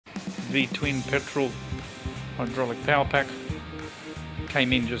V-twin petrol hydraulic power pack.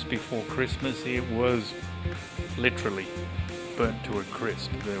 Came in just before Christmas. It was literally burnt to a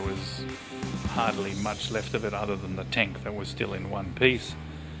crisp. There was hardly much left of it other than the tank that was still in one piece.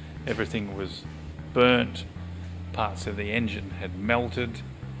 Everything was burnt. Parts of the engine had melted.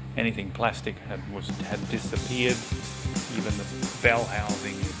 Anything plastic had disappeared. Even the bell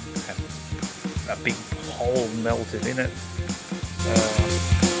housing had a big hole melted in it.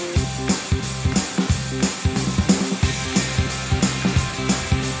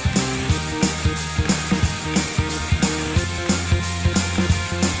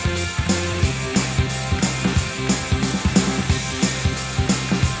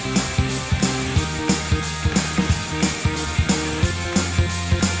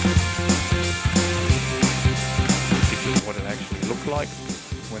 Like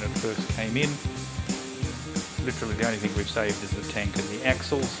when it first came in. Literally the only thing we've saved is the tank and the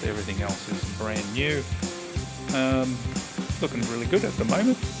axles. Everything else is brand new. Looking really good at the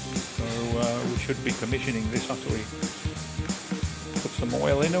moment. So we should be commissioning this after we put some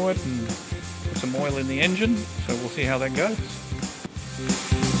oil into it and put some oil in the engine. So we'll see how that goes.